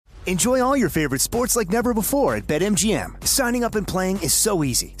Enjoy all your favorite sports like never before at BetMGM. Signing up and playing is so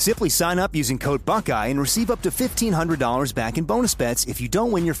easy. Simply sign up using code Buckeye and receive up to $1,500 back in bonus bets if you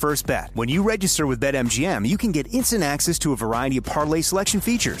don't win your first bet. When you register with BetMGM, you can get instant access to a variety of parlay selection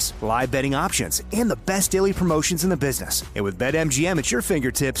features, live betting options, and the best daily promotions in the business. And with BetMGM at your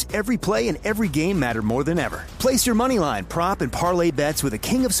fingertips, every play and every game matter more than ever. Place your moneyline, prop, and parlay bets with the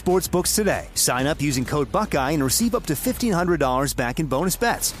king of sportsbooks today. Sign up using code Buckeye and receive up to $1,500 back in bonus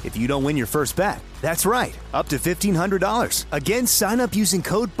bets if you don't win your first bet. That's right, up to $1,500. Again, sign up using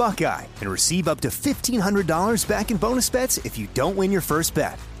code Buckeye and receive up to $1,500 back in bonus bets if you don't win your first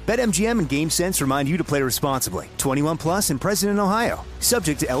bet. BetMGM and GameSense remind you to play responsibly. 21 plus and present in Ohio.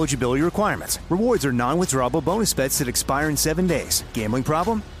 Subject to eligibility requirements. Rewards are non-withdrawable bonus bets that expire in 7 days. Gambling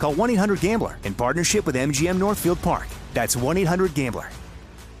problem? Call 1-800-GAMBLER in partnership with MGM Northfield Park. That's 1-800-GAMBLER.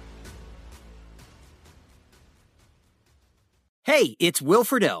 Hey, it's Will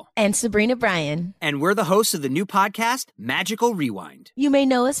Friedle. And Sabrina Bryan. And we're the hosts of the new podcast, Magical Rewind. You may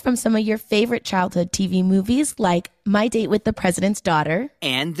know us from some of your favorite childhood TV movies like My Date with the President's Daughter.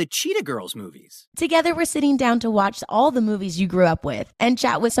 And the Cheetah Girls movies. Together, we're sitting down to watch all the movies you grew up with and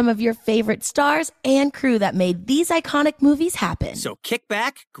chat with some of your favorite stars and crew that made these iconic movies happen. So kick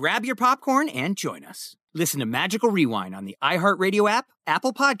back, grab your popcorn, and join us. Listen to Magical Rewind on the iHeartRadio app,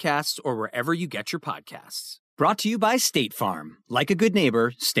 Apple Podcasts, or wherever you get your podcasts. Brought to you by State Farm. Like a good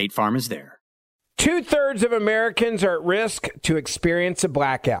neighbor, State Farm is there. 2/3 of Americans are at risk to experience a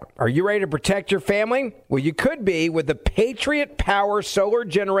blackout. Are you ready to protect your family? Well, you could be with the Patriot Power Solar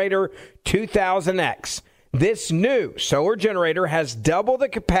Generator 2000X. This new solar generator has double the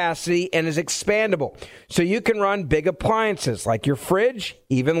capacity and is expandable, so you can run big appliances like your fridge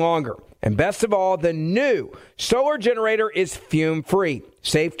even longer. And best of all, the new solar generator is fume-free,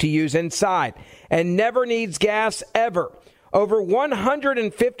 safe to use inside, and never needs gas ever. Over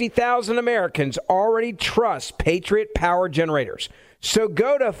 150,000 Americans already trust Patriot Power Generators. So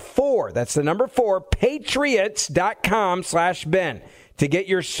go to that's the number 4, patriots.com/Ben to get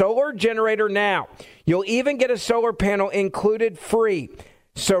your solar generator now. You'll even get a solar panel included free.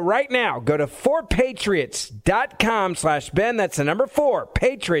 So right now, go to 4patriots.com/Ben. That's the number 4,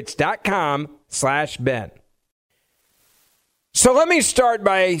 patriots.com/Ben. So let me start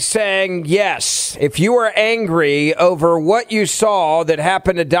by saying, yes, if you are angry over what you saw that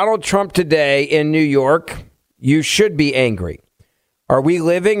happened to Donald Trump today in New York, you should be angry. Are we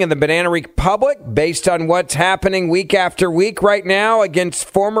living in the banana republic based on what's happening week after week right now against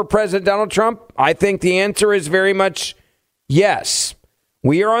former President Donald Trump? I think the answer is very much yes.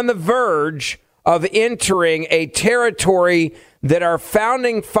 We are on the verge of entering a territory that our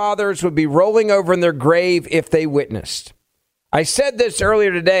founding fathers would be rolling over in their grave if they witnessed. I said this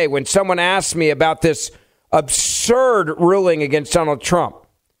earlier today when someone asked me about this absurd ruling against Donald Trump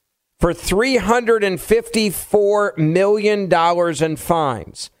for $354 million in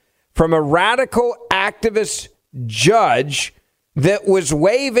fines from a radical activist judge that was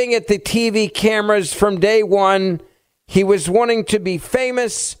waving at the TV cameras from day one. He was wanting to be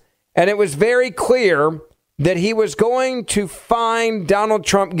famous, and it was very clear that he was going to find Donald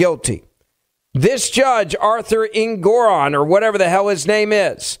Trump guilty. This judge, Arthur Engoron, or whatever the hell his name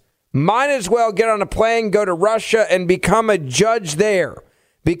is, might as well get on a plane, go to Russia, and become a judge there,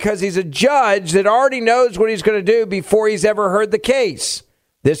 because he's a judge that already knows what he's going to do before he's ever heard the case.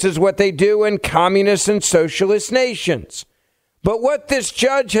 This is what they do in communist and socialist nations. But what this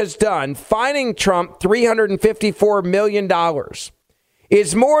judge has done, fining Trump $354 million,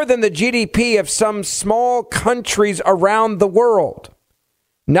 is more than the GDP of some small countries around the world.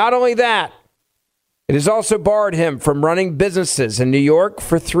 Not only that, it has also barred him from running businesses in New York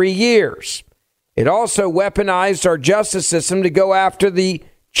for 3 years. It also weaponized our justice system to go after the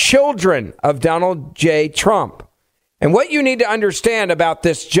children of Donald J. Trump. And what you need to understand about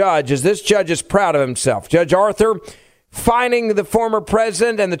this judge is this judge is proud of himself. Judge Arthur fining the former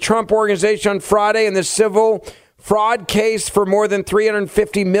president and the Trump Organization on Friday in the civil fraud case for more than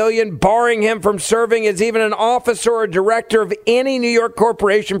 $350 million, barring him from serving as even an officer or director of any New York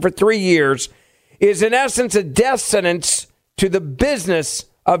corporation for 3 years, is in essence a death sentence to the business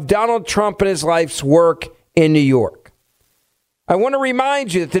of Donald Trump and his life's work in New York. I want to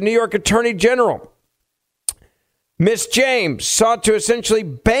remind you that the New York Attorney General, Miss James, sought to essentially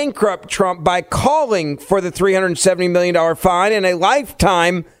bankrupt Trump by calling for the $370 million fine and a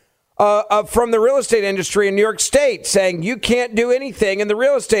lifetime from the real estate industry in New York State, saying you can't do anything in the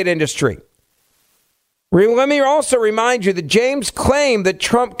real estate industry. Let me also remind you that James claimed that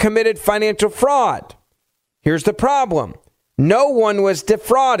Trump committed financial fraud. Here's the problem. No one was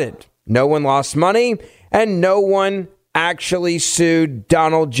defrauded. No one lost money, and no one actually sued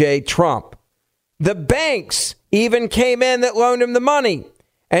Donald J. Trump. The banks even came in that loaned him the money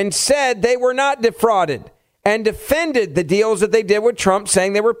and said they were not defrauded and defended the deals that they did with Trump,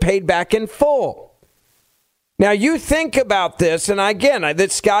 saying they were paid back in full. Now, you think about this, and again,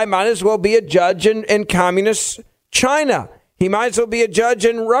 this guy might as well be a judge in communist China. He might as well be a judge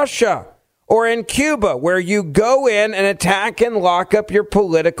in Russia or in Cuba, where you go in and attack and lock up your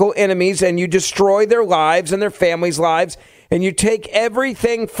political enemies and you destroy their lives and their families' lives, and you take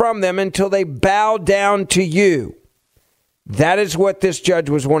everything from them until they bow down to you. That is what this judge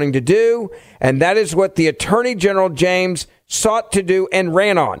was wanting to do, and that is what the Attorney General James sought to do and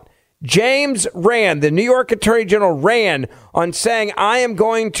ran on. James ran, the New York Attorney General ran on saying, I am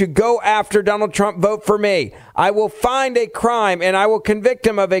going to go after Donald Trump, vote for me. I will find a crime and I will convict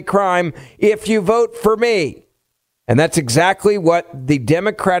him of a crime if you vote for me. And that's exactly what the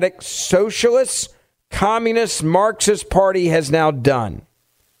Democratic Socialist, Communist, Marxist Party has now done.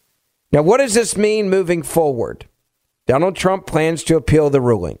 Now, what does this mean moving forward? Donald Trump plans to appeal the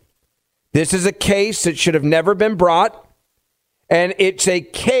ruling. This is a case that should have never been brought. And it's a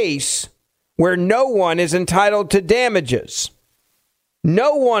case where no one is entitled to damages.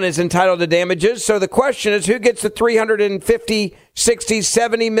 No one is entitled to damages. So the question is, who gets the $350, $60,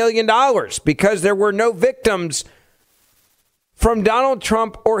 $70 million? Because there were no victims from Donald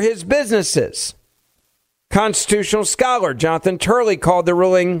Trump or his businesses. Constitutional scholar Jonathan Turley called the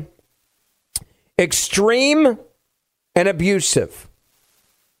ruling extreme and abusive.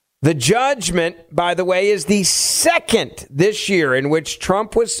 The judgment, by the way, is the second this year in which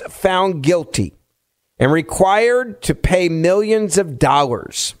Trump was found guilty and required to pay millions of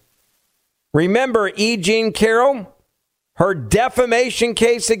dollars. Remember E. Jean Carroll, her defamation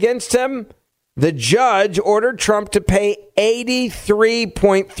case against him? The judge ordered Trump to pay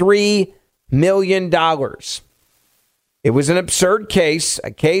 $83.3 million. It was an absurd case, a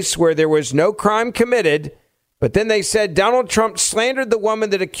case where there was no crime committed. But then they said Donald Trump slandered the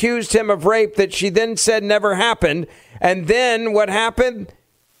woman that accused him of rape that she then said never happened. And then what happened?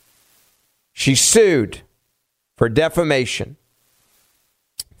 She sued for defamation.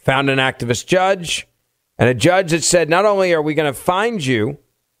 Found an activist judge and a judge that said, not only are we going to find you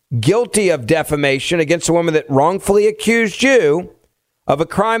guilty of defamation against a woman that wrongfully accused you of a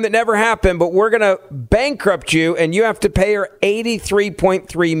crime that never happened, but we're going to bankrupt you and you have to pay her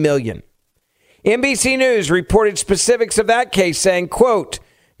 $83.3 million. NBC News reported specifics of that case saying, quote,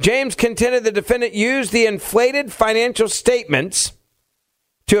 James contended the defendant used the inflated financial statements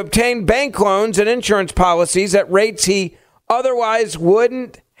to obtain bank loans and insurance policies at rates he otherwise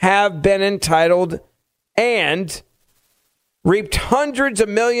wouldn't have been entitled and reaped hundreds of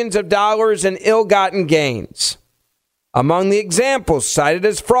millions of dollars in ill-gotten gains. Among the examples cited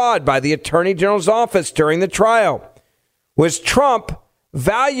as fraud by the Attorney General's office during the trial was Trump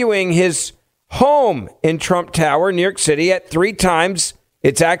valuing his home in Trump Tower, New York City, at 3 times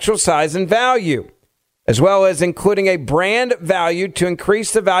its actual size and value, as well as including a brand value to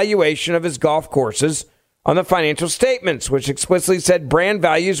increase the valuation of his golf courses on the financial statements, which explicitly said brand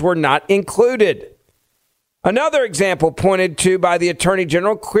values were not included. Another example pointed to by the Attorney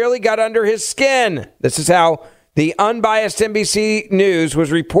General clearly got under his skin. This is how the unbiased NBC News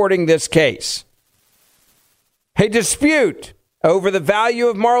was reporting this case. A dispute over the value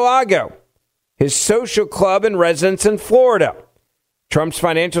of Mar-a-Lago, his social club and residence in Florida. Trump's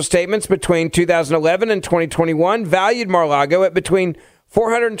financial statements between 2011 and 2021 valued Mar-a-Lago at between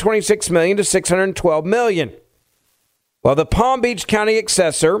 $426 million to $612 million, while the Palm Beach County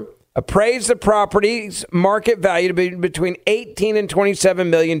assessor appraised the property's market value to be between $18 and $27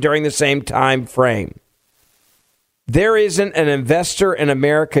 million during the same time frame. There isn't an investor in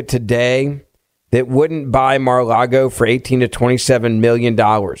America today that wouldn't buy Mar-a-Lago for $18 to $27 million.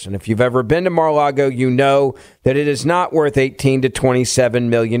 And if you've ever been to Mar-a-Lago, you know that it is not worth $18 to $27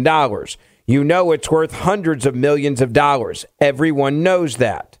 million. You know it's worth hundreds of millions of dollars. Everyone knows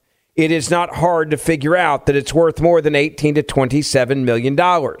that. It is not hard to figure out that it's worth more than $18 to $27 million.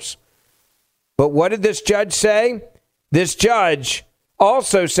 But what did this judge say? This judge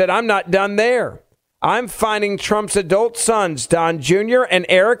also said, I'm not done there. I'm finding Trump's adult sons, Don Jr. and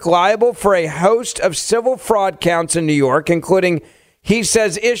Eric, liable for a host of civil fraud counts in New York, including, he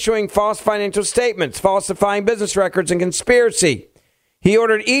says, issuing false financial statements, falsifying business records, and conspiracy. He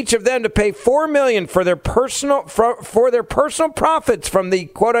ordered each of them to pay $4 million for their personal profits from the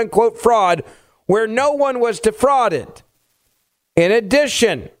quote unquote fraud, where no one was defrauded. In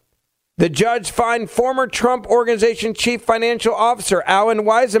addition, the judge fined former Trump Organization chief financial officer Alan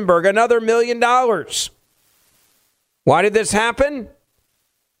Weisenberg another $1 million. Why did this happen?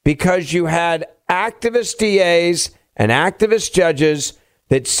 Because you had activist DAs and activist judges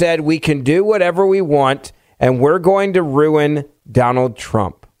that said we can do whatever we want and we're going to ruin Donald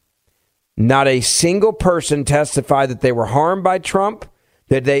Trump. Not a single person testified that they were harmed by Trump,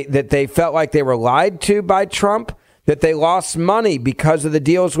 that they felt like they were lied to by Trump, that they lost money because of the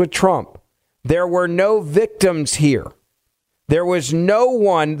deals with Trump. There were no victims here. There was no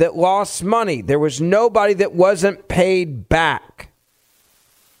one that lost money. There was nobody that wasn't paid back.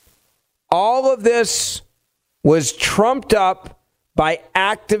 All of this was trumped up by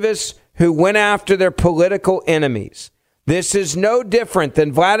activists who went after their political enemies. This is no different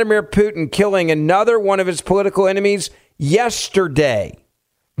than Vladimir Putin killing another one of his political enemies yesterday.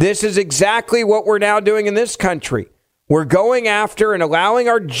 This is exactly what we're now doing in this country. We're going after and allowing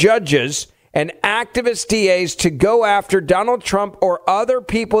our judges and activist DAs to go after Donald Trump or other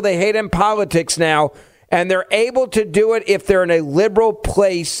people they hate in politics now, and they're able to do it if they're in a liberal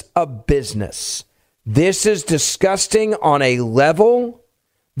place of business. This is disgusting on a level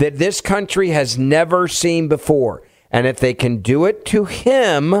that this country has never seen before. And if they can do it to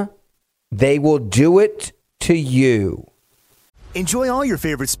him, they will do it to you. Enjoy all your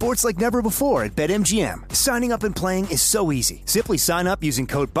favorite sports like never before at BetMGM. Signing up and playing is so easy. Simply sign up using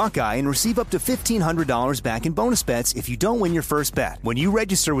code Buckeye and receive up to $1,500 back in bonus bets if you don't win your first bet. When you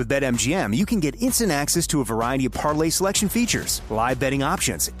register with BetMGM, you can get instant access to a variety of parlay selection features, live betting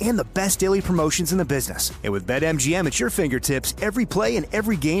options, and the best daily promotions in the business. And with BetMGM at your fingertips, every play and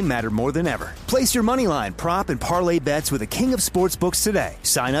every game matter more than ever. Place your moneyline, prop, and parlay bets with the king of sportsbooks today.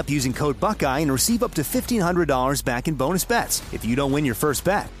 Sign up using code Buckeye and receive up to $1,500 back in bonus bets if you don't win your first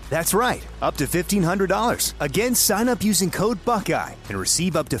bet. That's right, up to $1,500. Again, sign up using code Buckeye and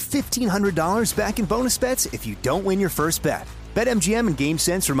receive up to $1,500 back in bonus bets if you don't win your first bet. BetMGM and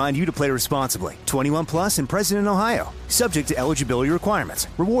GameSense remind you to play responsibly. 21 plus and present in Ohio. Subject to eligibility requirements.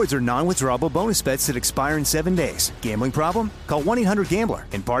 Rewards are non-withdrawable bonus bets that expire in 7 days. Gambling problem? Call 1-800-GAMBLER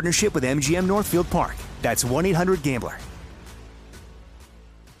in partnership with MGM Northfield Park. That's 1-800-GAMBLER.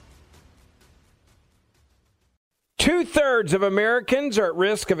 2/3 of Americans are at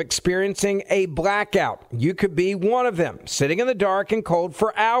risk of experiencing a blackout. You could be one of them, sitting in the dark and cold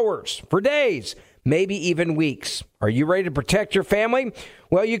for hours, for days, maybe even weeks. Are you ready to protect your family?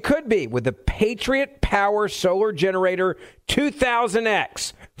 Well, you could be with the Patriot Power Solar Generator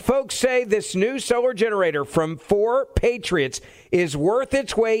 2000X. Folks say this new solar generator from 4 Patriots is worth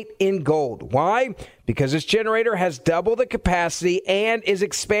its weight in gold. Why? Because this generator has double the capacity and is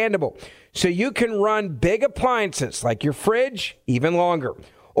expandable. So you can run big appliances like your fridge even longer,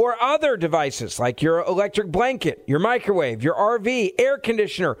 or other devices like your electric blanket, your microwave, your RV, air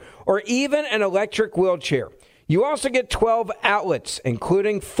conditioner, or even an electric wheelchair. You also get 12 outlets,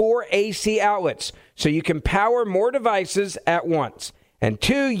 including 4 AC outlets, so you can power more devices at once, and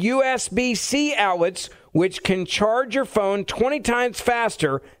 2 USB-C outlets, which can charge your phone 20 times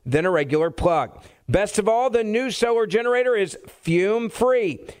faster than a regular plug. Best of all, the new solar generator is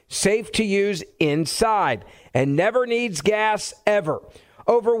fume-free, safe to use inside, and never needs gas ever.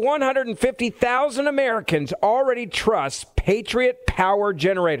 Over 150,000 Americans already trust Patriot Power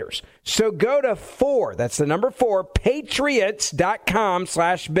Generators. So go to 4, that's the number 4,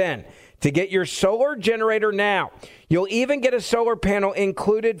 patriots.com/Ben to get your solar generator now. You'll even get a solar panel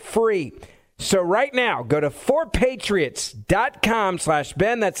included free. So right now, go to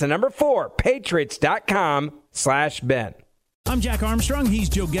 4patriots.com/Ben. That's the number 4, patriots.com/Ben. I'm Jack Armstrong. He's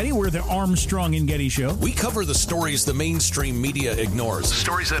Joe Getty. We're the Armstrong and Getty Show. We cover the stories the mainstream media ignores. The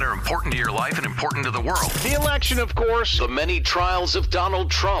stories that are important to your life and important to the world. The election, of course. The many trials of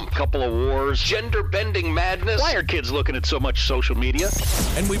Donald Trump. Couple of wars. Gender-bending madness. Why are kids looking at so much social media?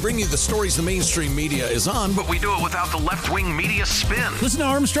 And we bring you the stories the mainstream media is on, but we do it without the left-wing media spin. Listen to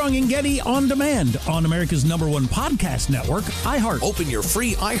Armstrong and Getty on demand on America's #1 podcast network, iHeart. Open your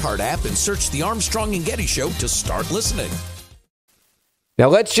free iHeart app and search The Armstrong and Getty Show to start listening. Now,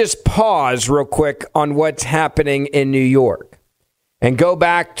 let's just pause real quick on what's happening in New York and go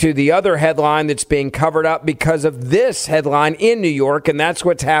back to the other headline that's being covered up because of this headline in New York, and that's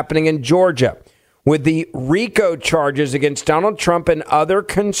what's happening in Georgia with the RICO charges against Donald Trump and other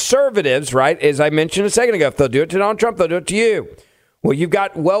conservatives, right? As I mentioned a second ago, if they'll do it to Donald Trump, they'll do it to you. Well, you've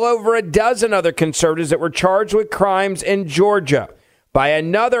got well over a dozen other conservatives that were charged with crimes in Georgia by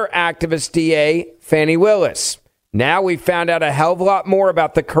another activist DA, Fani Willis. Now we found out a hell of a lot more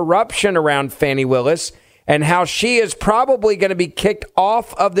about the corruption around Fani Willis and how she is probably going to be kicked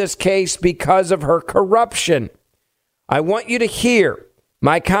off of this case because of her corruption. I want you to hear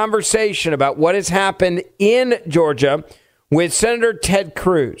my conversation about what has happened in Georgia with Senator Ted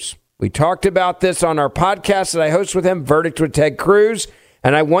Cruz. We talked about this on our podcast that I host with him, Verdict with Ted Cruz.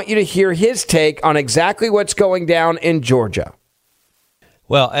 and I want you to hear his take on exactly what's going down in Georgia.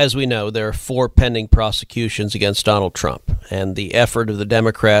 Well, as we know, there are 4 pending prosecutions against Donald Trump, and the effort of the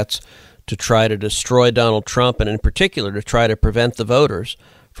Democrats to try to destroy Donald Trump, and in particular to try to prevent the voters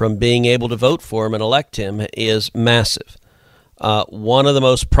from being able to vote for him and elect him, is massive. One of the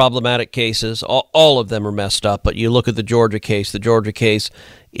most problematic cases, all of them are messed up, but you look at the Georgia case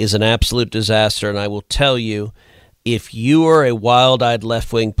is an absolute disaster, and I will tell you, if you are a wild-eyed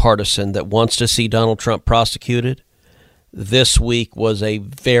left-wing partisan that wants to see Donald Trump prosecuted, this week was a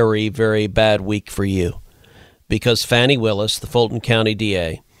very, very bad week for you, because Fani Willis, the Fulton County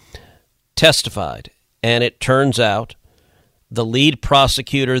DA, testified, and it turns out the lead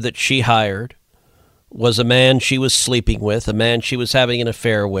prosecutor that she hired was a man she was sleeping with, a man she was having an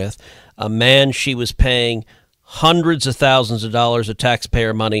affair with, a man she was paying hundreds of thousands of dollars of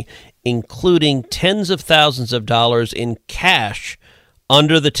taxpayer money, including tens of thousands of dollars in cash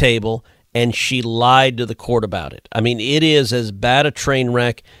under the table, and she lied to the court about it. I mean, it is as bad a train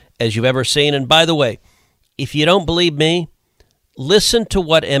wreck as you've ever seen. And by the way, if you don't believe me, listen to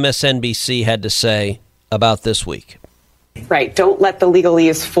what MSNBC had to say about this week. Right. Don't let the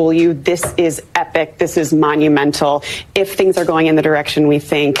legalese fool you. This is epic. This is monumental. If things are going in the direction we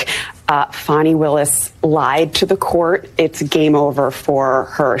think, Fani Willis lied to the court, it's game over for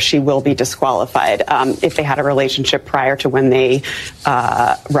her. She will be disqualified. If they had a relationship prior to when they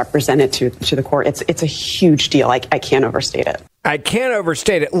represented to the court, it's a huge deal. I can't overstate it. I can't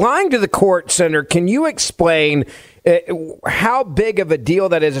overstate it. Lying to the court, Senator, can you explain how big of a deal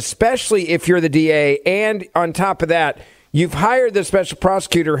that is, especially if you're the DA, and on top of that, you've hired the special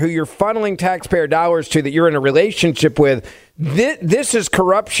prosecutor who you're funneling taxpayer dollars to that you're in a relationship with. This is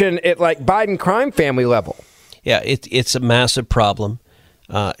corruption at like Biden crime family level. Yeah, it's a massive problem.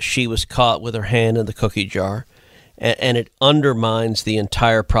 She was caught with her hand in the cookie jar, and it undermines the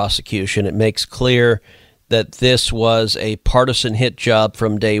entire prosecution. It makes clear that this was a partisan hit job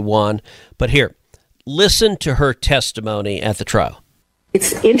from day one. But here, listen to her testimony at the trial.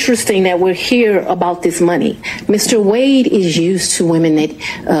 It's interesting that we're here about this money. Mr. Wade is used to women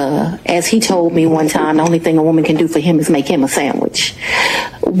that, as he told me one time, the only thing a woman can do for him is make him a sandwich.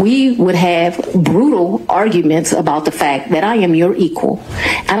 We would have brutal arguments about the fact that I am your equal.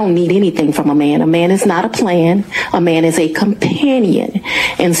 I don't need anything from a man. A man is not a plan. A man is a companion.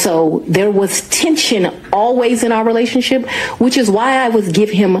 And so there was tension always in our relationship, which is why I would give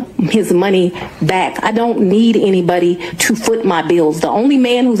him his money back. I don't need anybody to foot my bills. The only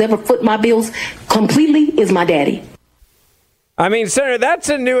man who's ever foot my bills completely is my daddy. I mean, Senator, that's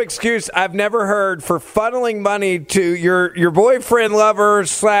a new excuse I've never heard for funneling money to your boyfriend, lover /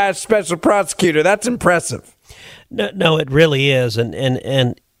 special prosecutor. That's impressive. No, it really is.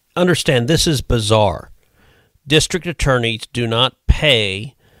 And understand, this is bizarre. District attorneys do not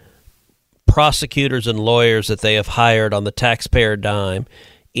pay prosecutors and lawyers that they have hired on the taxpayer dime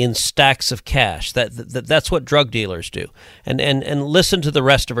in stacks of cash. That's what drug dealers do. And listen to the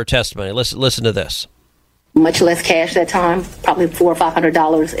rest of her testimony. Listen to this. Much less cash that time, probably $400 or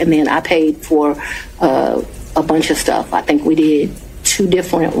 $500, and then I paid for a bunch of stuff. I think we did 2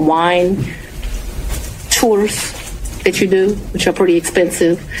 different wine tours that you do, which are pretty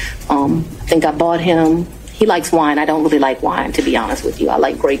expensive. I think I bought him. He likes wine. I don't really like wine, to be honest with you. I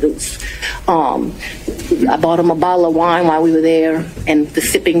like Grey Goose. I bought him a bottle of wine while we were there, and the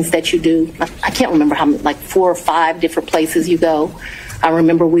sippings that you do. I can't remember how many, like 4 or 5 different places you go. I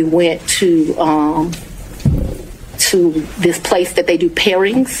remember we went to this place that they do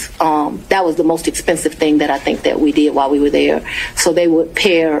pairings. That was the most expensive thing that I think that we did while we were there. So they would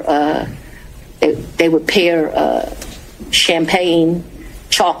pair champagne,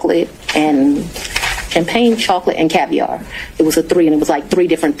 chocolate, and caviar. It was a 3, and it was like 3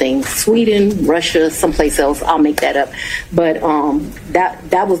 different things: Sweden, Russia, someplace else. I'll make that up. But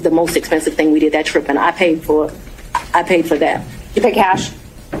that was the most expensive thing we did that trip, and I paid for that. You pay cash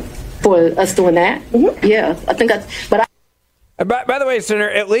for us doing that? Mm-hmm. Yeah, I think By the way,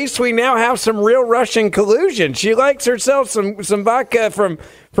 Senator, at least we now have some real Russian collusion. She likes herself some vodka from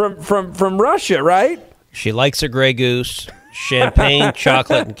Russia, right? She likes her Grey Goose, champagne,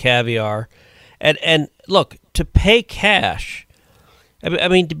 chocolate, and caviar. And look, to pay cash, I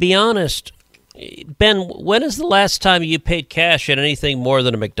mean, to be honest, Ben, when is the last time you paid cash at anything more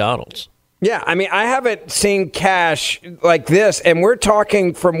than a McDonald's? Yeah, I mean, I haven't seen cash like this, and we're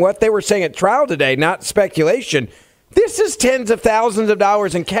talking from what they were saying at trial today, not speculation. This is tens of thousands of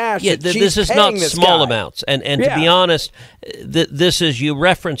dollars in cash. Yeah, this is not small amounts. And to be honest, this is, you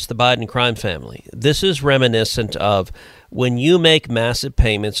referenced the Biden crime family. This is reminiscent of when you make massive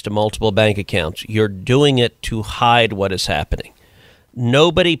payments to multiple bank accounts, you're doing it to hide what is happening.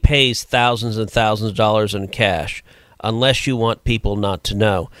 Nobody pays thousands and thousands of dollars in cash unless you want people not to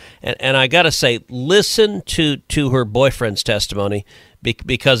know. And I got to say, listen to her boyfriend's testimony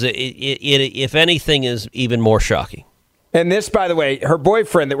because it, if anything, is even more shocking. And this, by the way, her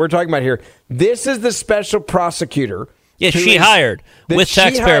boyfriend that we're talking about here, this is the special prosecutor. Yeah, she hired with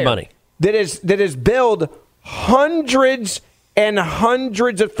taxpayer money. That to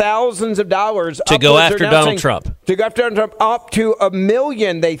go after Donald Trump. To go after Donald Trump, up to $1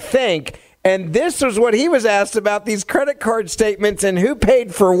 million, they think. And this was what he was asked about, these credit card statements and who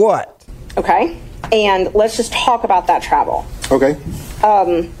paid for what. Okay. And let's just talk about that travel. Okay.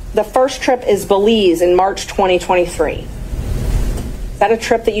 The first trip is Belize in March 2023. Is that a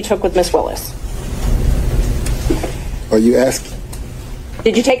trip that you took with Miss Willis? Are you asking?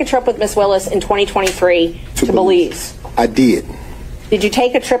 Did you take a trip with Miss Willis in 2023 to Belize? I did. Did you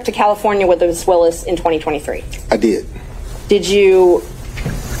take a trip to California with Miss Willis in 2023? I did. Did you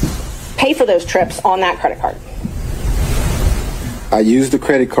pay for those trips on that credit card? I used the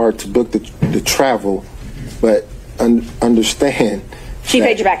credit card to book the travel, but understand. She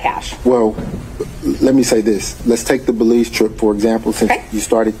paid you back cash. Well, let me say this. Let's take the Belize trip, for example, since you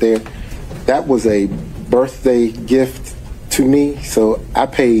started there. That was a birthday gift to me, so I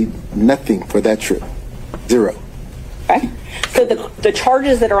paid nothing for that trip. Zero. Okay. So the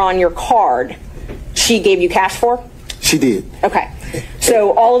charges that are on your card, she gave you cash for? She did. Okay.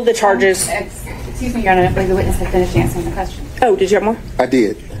 So all of the charges... Excuse me, Your Honor, I believe the witness had finished answering the question. Oh, did you have more? I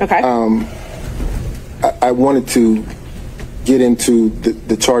did. Okay. I wanted to get into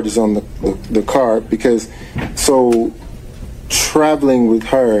the charges on the card because traveling with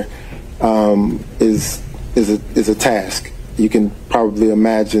her is a task. You can probably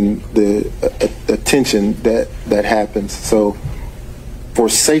imagine the attention that happens. So for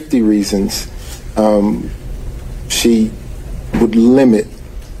safety reasons, she would limit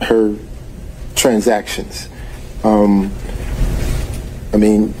her transactions. I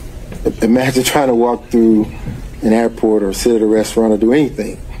mean, imagine trying to walk through an airport or sit at a restaurant or do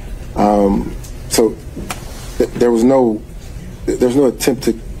anything. So there's no attempt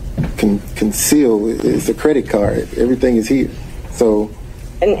to conceal. It's a credit card. Everything is here. So,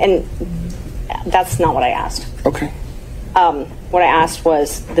 and that's not what I asked. Okay. What I asked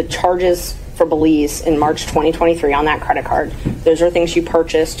was the charges for Belize in March 2023 on that credit card. Those are things you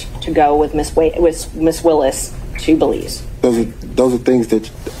purchased to go with Miss Willis to Belize. Those are things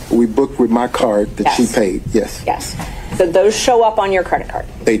that we booked with my card that she paid. Yes. Yes. So those show up on your credit card.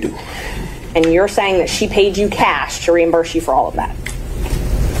 They do. And you're saying that she paid you cash to reimburse you for all of that?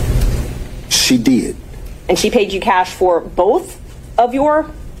 She did. And she paid you cash for both of your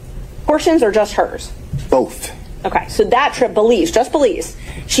portions or just hers? Both. Okay. So that trip, Belize, just Belize,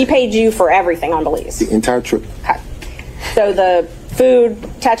 she paid you for everything on Belize? The entire trip. Okay. So the food,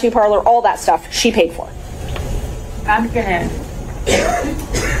 tattoo parlor, all that stuff, she paid for? I'm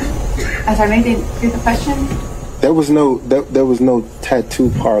sorry, maybe repeat the question? There was no tattoo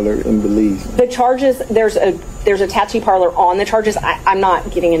parlor in Belize. The charges, there's a tattoo parlor on the charges. I'm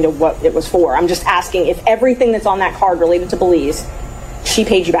not getting into what it was for. I'm just asking if everything that's on that card related to Belize, she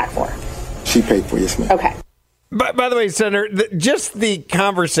paid you back for. She paid for, yes, ma'am. Okay. By the way, Senator, just the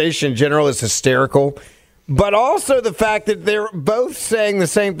conversation in general is hysterical, but also the fact that they're both saying the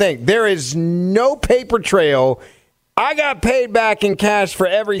same thing. There is no paper trail. I got paid back in cash for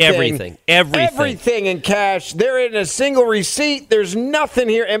everything. Everything in cash. They're in a single receipt. There's nothing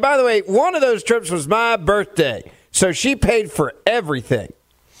here. And by the way, one of those trips was my birthday, so she paid for everything.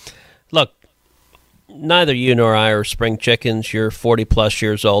 Look, neither you nor I are spring chickens. You're 40-plus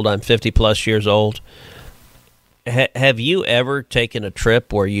years old. I'm 50-plus years old. Have you ever taken a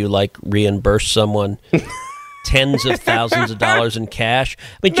trip where you, reimburse someone tens of thousands of dollars in cash? I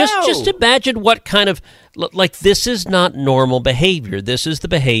mean, just imagine what kind of, this is not normal behavior. This is the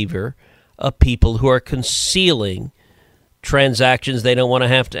behavior of people who are concealing transactions they don't want to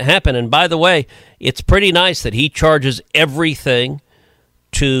have to happen. And by the way, it's pretty nice that he charges everything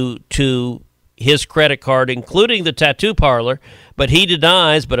to his credit card, including the tattoo parlor, but he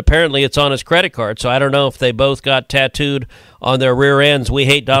denies, but apparently it's on his credit card. So I don't know if they both got tattooed on their rear ends, "We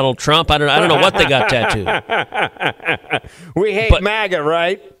hate Donald Trump." I don't know what they got tattooed. We hate MAGA,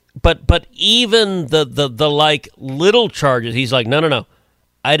 right? But even the little charges, he's like, no,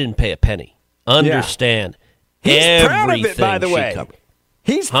 I didn't pay a penny. Understand? Yeah. He's proud of it, by the way.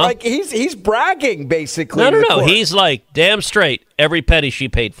 He's he's bragging basically. No. He's like, damn straight, every penny she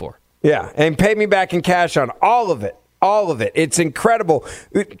paid for. Yeah, and pay me back in cash on all of it. All of it. It's incredible.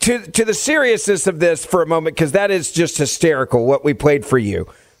 To the seriousness of this for a moment, because that is just hysterical, what we played for you.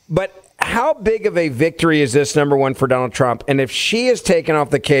 But how big of a victory is this, number one, for Donald Trump? And if she is taken off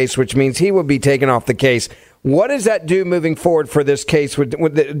the case, which means he will be taken off the case, what does that do moving forward for this case with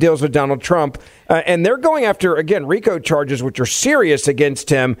that deals with Donald Trump? And they're going after, again, RICO charges, which are serious against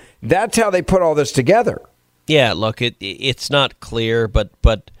him. That's how they put all this together. Yeah, look, it's not clear, but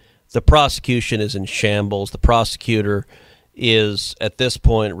the prosecution is in shambles. The prosecutor is, at this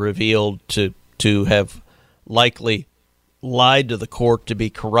point, revealed to have likely lied to the court, to be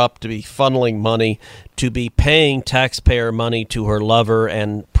corrupt, to be funneling money, to be paying taxpayer money to her lover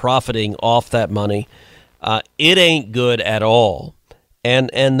and profiting off that money. It ain't good at all. And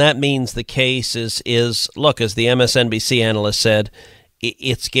that means the case is look, as the MSNBC analyst said,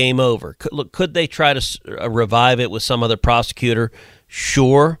 it's game over. Could they try to revive it with some other prosecutor?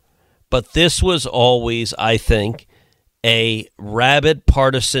 Sure. But this was always, I think, a rabid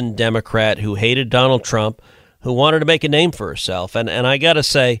partisan Democrat who hated Donald Trump, who wanted to make a name for herself. And I got to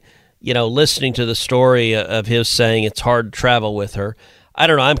say, listening to the story of his saying it's hard to travel with her, I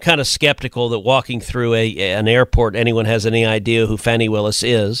don't know. I'm kind of skeptical that walking through an airport, anyone has any idea who Fani Willis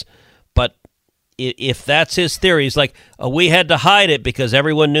is. But if that's his theory, he's like, we had to hide it because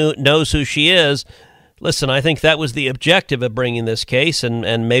everyone knows who she is. Listen, I think that was the objective of bringing this case,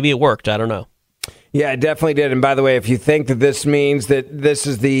 and maybe it worked. I don't know. Yeah, it definitely did. And by the way, if you think that this means that this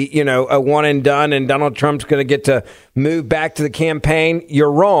is the, a one and done and Donald Trump's going to get to move back to the campaign,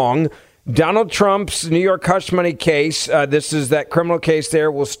 you're wrong. Donald Trump's New York hush money case, this is that criminal case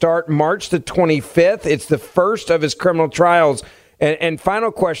there, will start March the 25th. It's the first of his criminal trials. And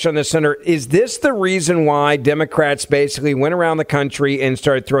final question on this, Senator, is this the reason why Democrats basically went around the country and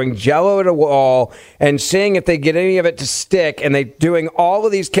started throwing Jell-O at a wall and seeing if they get any of it to stick, and they doing all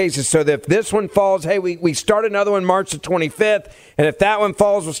of these cases so that if this one falls, hey, we start another one March the 25th, and if that one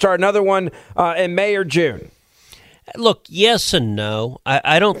falls, we'll start another one in May or June? Look, yes and no.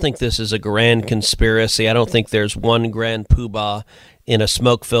 I don't think this is a grand conspiracy. I don't think there's one grand poobah in a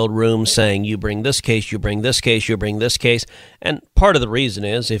smoke-filled room saying, you bring this case, you bring this case, you bring this case. And part of the reason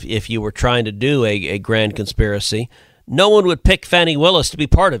is if you were trying to do a grand conspiracy, no one would pick Fani Willis to be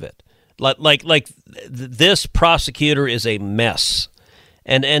part of it. Like this prosecutor is a mess.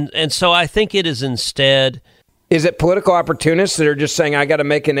 And so I think it is instead... Is it political opportunists that are just saying, I got to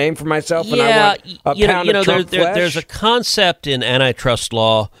make a name for myself and I want a pound of Trump flesh? There's a concept in antitrust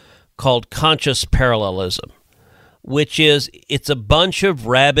law called conscious parallelism, which is it's a bunch of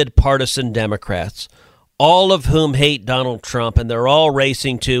rabid partisan Democrats, all of whom hate Donald Trump, and they're all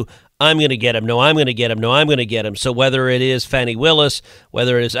racing to, I'm going to get him, no, I'm going to get him, no, I'm going to get him. So whether it is Fani Willis,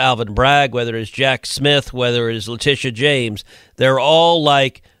 whether it is Alvin Bragg, whether it is Jack Smith, whether it is Letitia James, they're all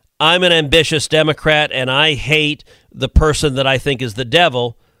like, I'm an ambitious Democrat, and I hate the person that I think is the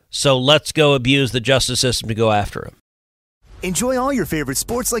devil, so let's go abuse the justice system to go after him. Enjoy all your favorite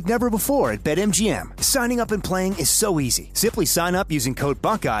sports like never before at BetMGM. Signing up and playing is so easy. Simply sign up using code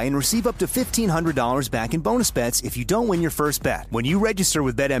Buckeye and receive up to $1,500 back in bonus bets if you don't win your first bet. When you register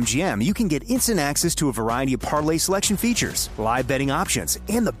with BetMGM, you can get instant access to a variety of parlay selection features, live betting options,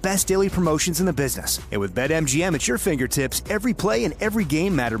 and the best daily promotions in the business. And with BetMGM at your fingertips, every play and every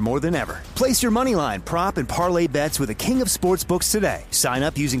game matter more than ever. Place your moneyline, prop, and parlay bets with the king of sportsbooks today. Sign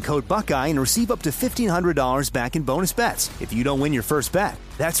up using code Buckeye and receive up to $1,500 back in bonus bets if you don't win your first bet.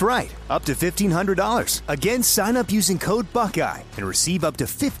 That's right, up to $1,500. Again, sign up using code Buckeye and receive up to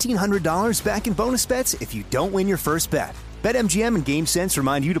 $1,500 back in bonus bets if you don't win your first bet. BetMGM and GameSense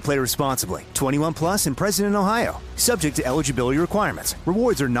remind you to play responsibly. 21 plus and present in Ohio. Subject to eligibility requirements.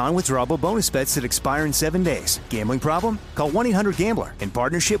 Rewards are non-withdrawable bonus bets that expire in 7 days. Gambling problem? Call 1-800-GAMBLER in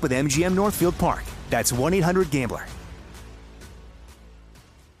partnership with MGM Northfield Park. That's 1-800-GAMBLER.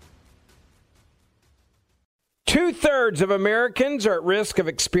 2/3 of Americans are at risk of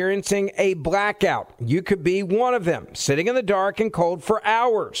experiencing a blackout. You could be one of them, sitting in the dark and cold for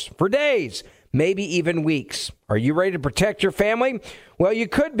hours, for days, maybe even weeks. Are you ready to protect your family? Well, you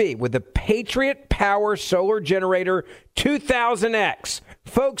could be with the Patriot Power Solar Generator 2000X.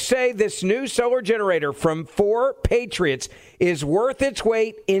 Folks say this new solar generator from 4 Patriots is worth its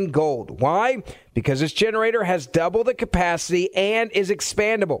weight in gold. Why? Because this generator has double the capacity and is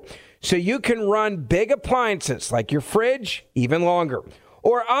expandable. So you can run big appliances like your fridge even longer,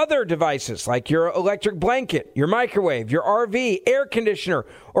 or other devices like your electric blanket, your microwave, your RV, air conditioner,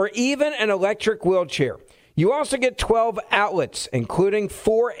 or even an electric wheelchair. You also get 12 outlets, including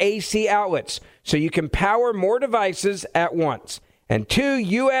 4 AC outlets, so you can power more devices at once, and 2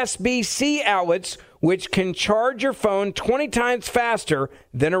 USB-C outlets, which can charge your phone 20 times faster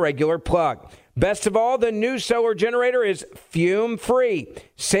than a regular plug. Best of all, the new solar generator is fume-free,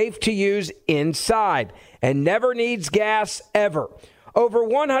 safe to use inside, and never needs gas ever. Over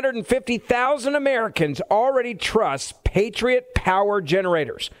 150,000 Americans already trust Patriot Power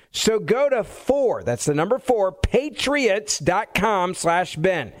Generators. So go to that's the number 4,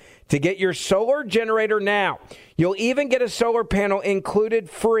 patriots.com/Ben to get your solar generator now. You'll even get a solar panel included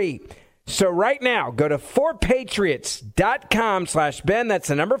free. So right now, go to 4patriots.com/Ben. That's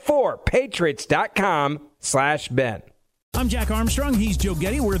the number 4, patriots.com/Ben. I'm Jack Armstrong. He's Joe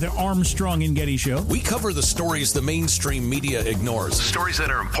Getty. We're the Armstrong and Getty Show. We cover the stories the mainstream media ignores. Stories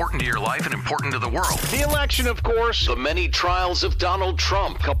that are important to your life and important to the world. The election, of course. The many trials of Donald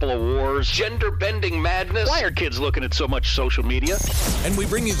Trump. Couple of wars. Gender-bending madness. Why are kids looking at so much social media? And we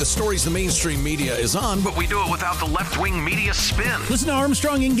bring you the stories the mainstream media is on, but we do it without the left-wing media spin. Listen to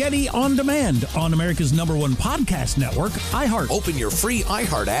Armstrong and Getty on demand on America's #1 podcast network, iHeart. Open your free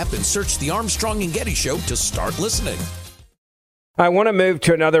iHeart app and search the Armstrong and Getty Show to start listening. I want to move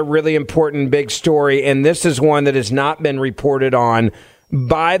to another really important big story, and this is one that has not been reported on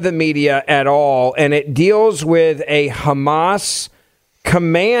by the media at all, and it deals with a Hamas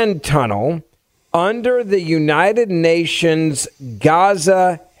command tunnel under the United Nations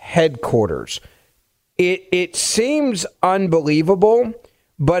Gaza headquarters. It seems unbelievable,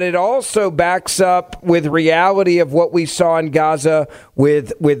 but it also backs up with reality of what we saw in Gaza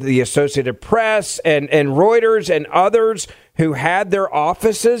with the Associated Press and Reuters and others who had their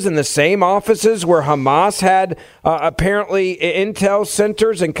offices in the same offices where Hamas had apparently intel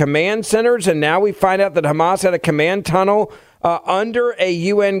centers and command centers. And now we find out that Hamas had a command tunnel under a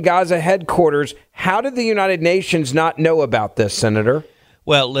UN Gaza headquarters. How did the United Nations not know about this, Senator?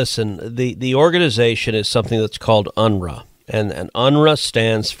 Well, listen, the organization is something that's called UNRWA. And UNRWA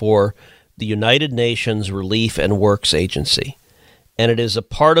stands for the United Nations Relief and Works Agency. And it is a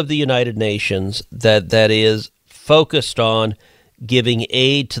part of the United Nations that is focused on giving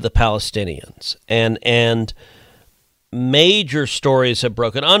aid to the Palestinians. And major stories have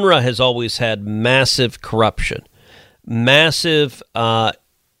broken. UNRWA has always had massive corruption, massive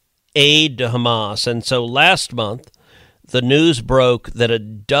aid to Hamas. And so last month, the news broke that a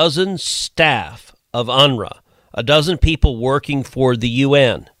dozen staff of UNRWA, a dozen people working for the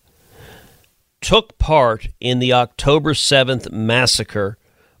UN, took part in the October 7th massacre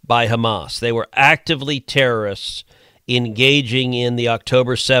by Hamas. They were actively terrorists engaging in the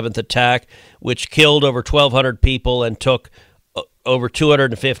October 7th attack, which killed over 1,200 people and took over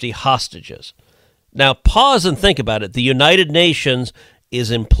 250 hostages. Now, pause and think about it. The United Nations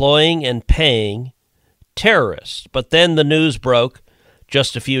is employing and paying terrorists. But then the news broke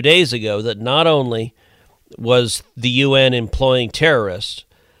just a few days ago that not only was the UN employing terrorists,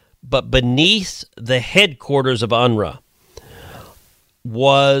 but beneath the headquarters of UNRWA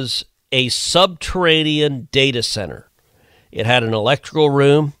was a subterranean data center. It had an electrical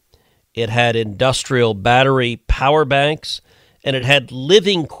room, it had industrial battery power banks, and it had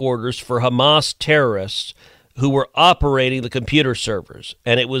living quarters for Hamas terrorists who were operating the computer servers.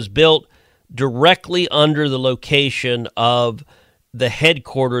 And it was built directly under the location of the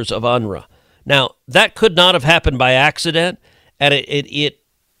headquarters of UNRWA. Now, that could not have happened by accident, and it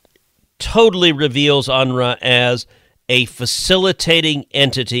totally reveals UNRWA as a facilitating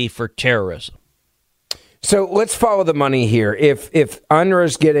entity for terrorism. So let's follow the money here. If UNRWA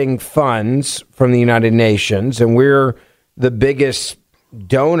is getting funds from the United Nations, and we're the biggest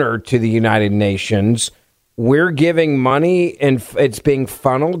donor to the United Nations, we're giving money and it's being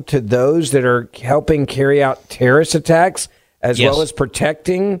funneled to those that are helping carry out terrorist attacks, as Yes. well as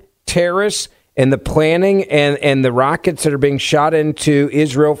protecting terrorists and the planning and the rockets that are being shot into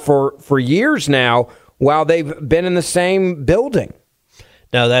Israel for years now while they've been in the same building.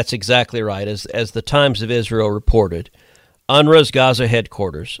 Now, that's exactly right. As the Times of Israel reported, UNRWA's Gaza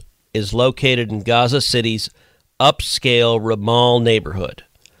headquarters is located in Gaza City's upscale Ramal neighborhood,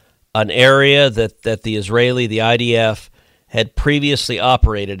 an area that the IDF, had previously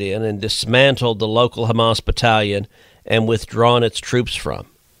operated in and dismantled the local Hamas battalion and withdrawn its troops from.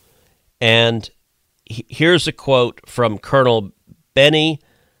 And here's a quote from Colonel Benny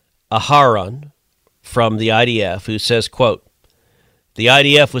Aharon from the IDF, who says, quote, "The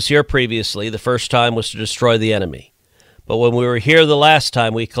IDF was here previously. The first time was to destroy the enemy. But when we were here the last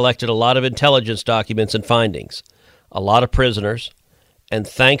time, we collected a lot of intelligence documents and findings, a lot of prisoners, and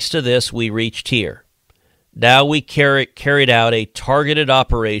thanks to this, we reached here. Now we carried out a targeted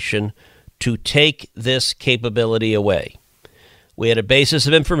operation to take this capability away. We had a basis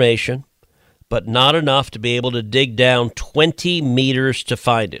of information, but not enough to be able to dig down 20 meters to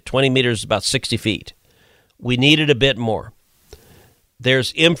find it. 20 meters is about 60 feet. We needed a bit more.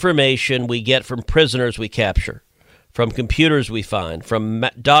 There's information we get from prisoners we capture, from computers we find, from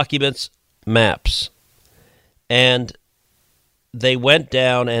documents, maps. And they went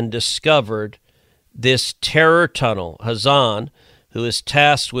down and discovered this terror tunnel. Hazan, who is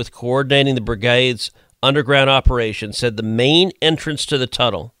tasked with coordinating the brigade's underground operation, said the main entrance to the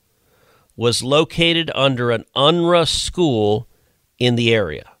tunnel was located under an UNRWA school in the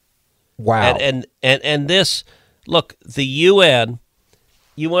area. Wow. And this, look, the UN,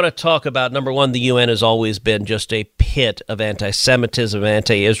 you want to talk about, number one, the UN has always been just a pit of anti-Semitism,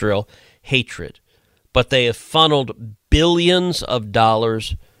 anti-Israel hatred. But they have funneled billions of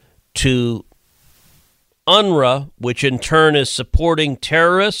dollars to UNRWA, which in turn is supporting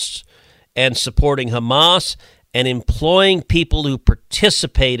terrorists and supporting Hamas and employing people who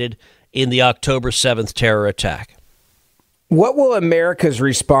participated in the October 7th terror attack. What will America's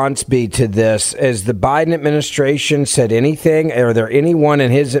response be to this? Has the Biden administration said anything? Are there anyone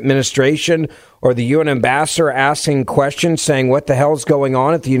in his administration or the UN ambassador asking questions, saying what the hell's going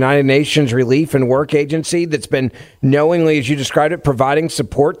on at the United Nations Relief and Work Agency that's been knowingly, as you described it, providing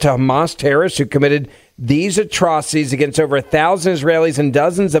support to Hamas terrorists who committed these atrocities against over 1,000 Israelis and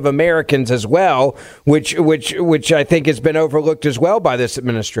dozens of Americans as well, which I think has been overlooked as well by this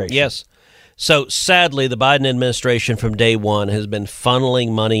administration? Yes. So sadly, the Biden administration from day one has been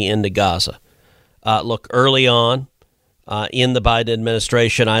funneling money into Gaza. Look, early on in the Biden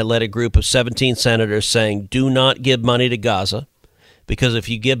administration, I led a group of 17 senators saying, do not give money to Gaza, because if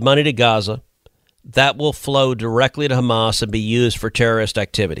you give money to Gaza, that will flow directly to Hamas and be used for terrorist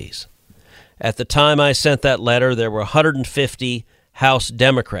activities. At the time I sent that letter, there were 150 House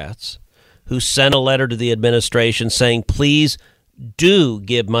Democrats who sent a letter to the administration saying, please do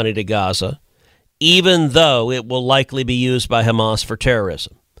give money to Gaza, even though it will likely be used by Hamas for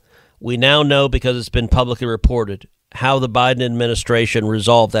terrorism. We now know, because it's been publicly reported, how the Biden administration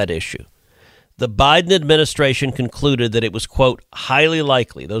resolved that issue. The Biden administration concluded that it was, quote, highly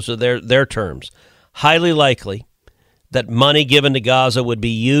likely, those are their terms, highly likely that money given to Gaza would be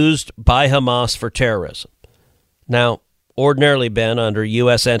used by Hamas for terrorism. Now, ordinarily, Ben, under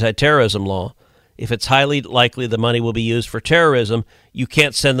U.S. anti-terrorism law, if it's highly likely the money will be used for terrorism, you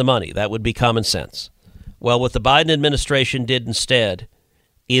can't send the money. That would be common sense. Well, what the Biden administration did instead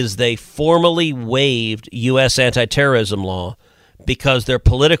is they formally waived U.S. anti-terrorism law because their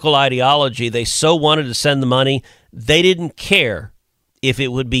political ideology, they so wanted to send the money, they didn't care if it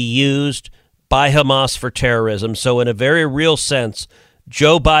would be used by Hamas for terrorism. So in a very real sense,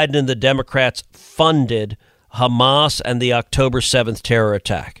 Joe Biden and the Democrats funded Hamas and the October 7th terror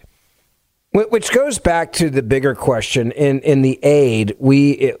attack. Which goes back to the bigger question. In the aid,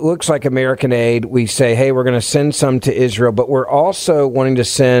 it looks like American aid, we say, hey, we're going to send some to Israel, but we're also wanting to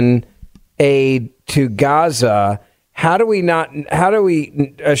send aid to Gaza. How do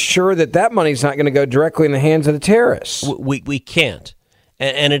we assure that money's not going to go directly in the hands of the terrorists? We can't.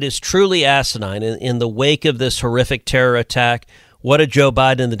 And it is truly asinine. In the wake of this horrific terror attack, what did Joe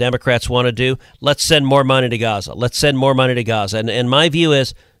Biden and the Democrats want to do? Let's send more money to Gaza. Let's send more money to Gaza. And my view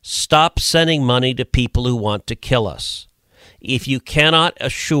is, stop sending money to people who want to kill us. If you cannot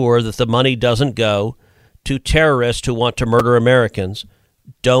assure that the money doesn't go to terrorists who want to murder Americans,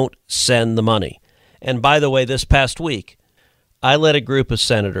 don't send the money. And by the way, this past week, I led a group of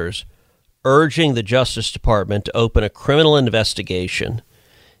senators urging the Justice Department to open a criminal investigation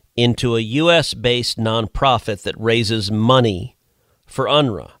into a U.S.-based nonprofit that raises money for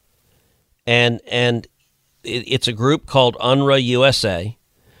UNRWA. And it's a group called UNRWA USA,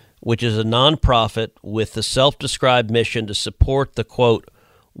 which is a nonprofit with the self-described mission to support the, quote,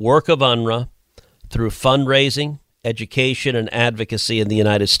 work of UNRWA through fundraising, education, and advocacy in the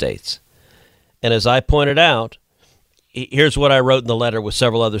United States. And as I pointed out, here's what I wrote in the letter with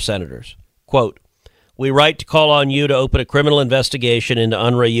several other senators. Quote, we write to call on you to open a criminal investigation into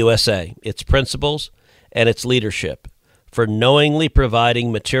UNRWA USA, its principles, and its leadership for knowingly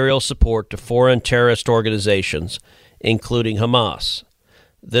providing material support to foreign terrorist organizations, including Hamas.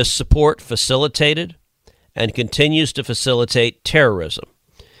 This support facilitated and continues to facilitate terrorism,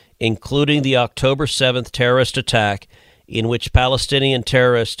 including the October 7th terrorist attack in which Palestinian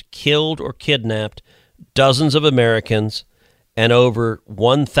terrorists killed or kidnapped dozens of Americans and over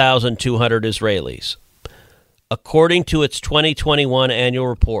 1,200 Israelis. According to its 2021 annual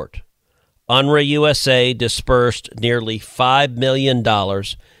report, UNRWA USA dispersed nearly $5 million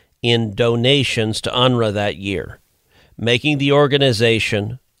in donations to UNRWA that year, making the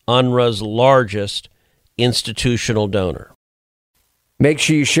organization UNRWA's largest institutional donor. Make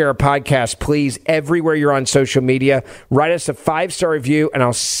sure you share our podcast, please, everywhere you're on social media. Write us a 5-star review, and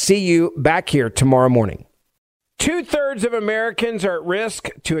I'll see you back here tomorrow morning. 2/3 of Americans are at risk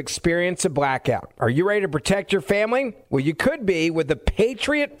to experience a blackout. Are you ready to protect your family? Well, you could be with the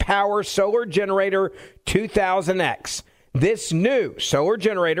Patriot Power Solar Generator 2000X. This new solar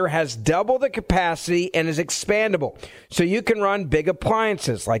generator has double the capacity and is expandable, so you can run big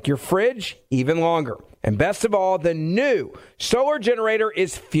appliances like your fridge even longer. And best of all, the new solar generator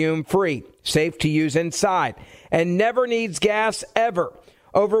is fume-free, safe to use inside, and never needs gas ever.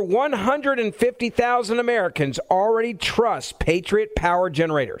 Over 150,000 Americans already trust Patriot Power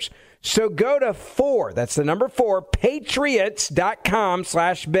Generators. So go to 4, that's the number 4,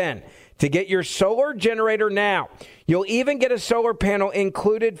 patriots.com/Ben to get your solar generator now. You'll even get a solar panel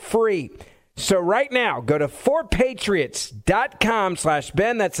included free. So right now, go to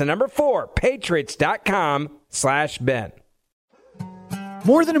 4patriots.com/Ben. That's the number 4, patriots.com/Ben.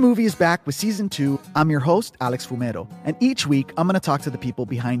 More Than a Movie is back with Season 2. I'm your host, Alex Fumero, and each week I'm going to talk to the people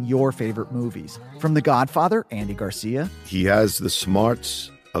behind your favorite movies. From The Godfather, Andy Garcia. He has the smarts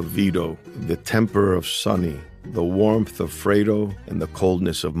of Vito, the temper of Sonny, the warmth of Fredo, and the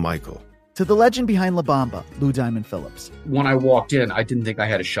coldness of Michael. To the legend behind La Bamba, Lou Diamond Phillips. When I walked in, I didn't think I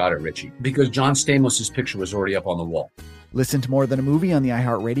had a shot at Richie because John Stamos' picture was already up on the wall. Listen to More Than a Movie on the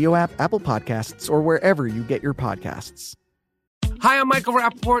iHeartRadio app, Apple Podcasts, or wherever you get your podcasts. Hi, I'm Michael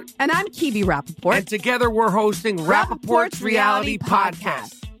Rappaport. And I'm Kibi Rappaport. And together we're hosting Rappaport's Reality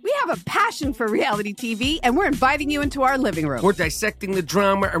Podcast. We have a passion for reality TV, and we're inviting you into our living room. We're dissecting the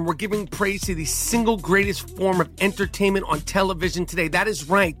drama, and we're giving praise to the single greatest form of entertainment on television today. That is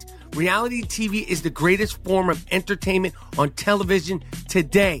right. Reality TV is the greatest form of entertainment on television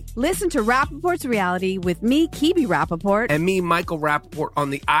today. Listen to Rappaport's Reality with me, Kibi Rappaport. And me, Michael Rappaport, on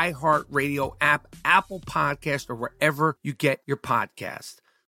the iHeartRadio app, Apple Podcast, or wherever you get your podcast.